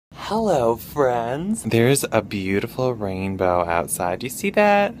Hello, friends. There's a beautiful rainbow outside. Do you see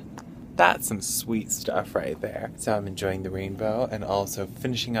that? That's some sweet stuff right there. So I'm enjoying the rainbow and also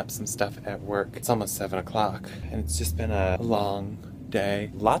finishing up some stuff at work. It's almost 7 o'clock and it's just been a long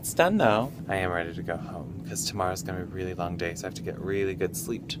day. Lots done though. I am ready to go home because tomorrow's gonna be a really long day, so I have to get really good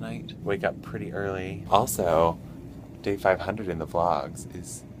sleep tonight. Wake up pretty early. Also, day 500 in the vlogs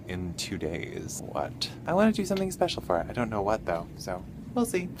is in 2 days. What? I want to do something special for it. I don't know what though, so we'll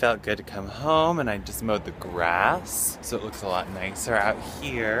see. Felt good to come home and I just mowed the grass, so it looks a lot nicer out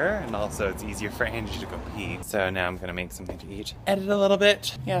here, and also it's easier for Angie to go pee. So now I'm gonna make something to eat. Edit a little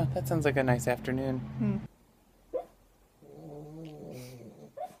bit. Yeah, that sounds like a nice afternoon.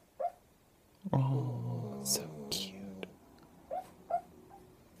 Oh, so cute.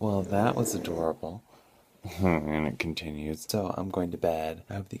 Well, that was adorable. And it continues. So I'm going to bed.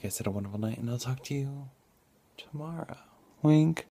 I hope that you guys had a wonderful night and I'll talk to you tomorrow. Wink.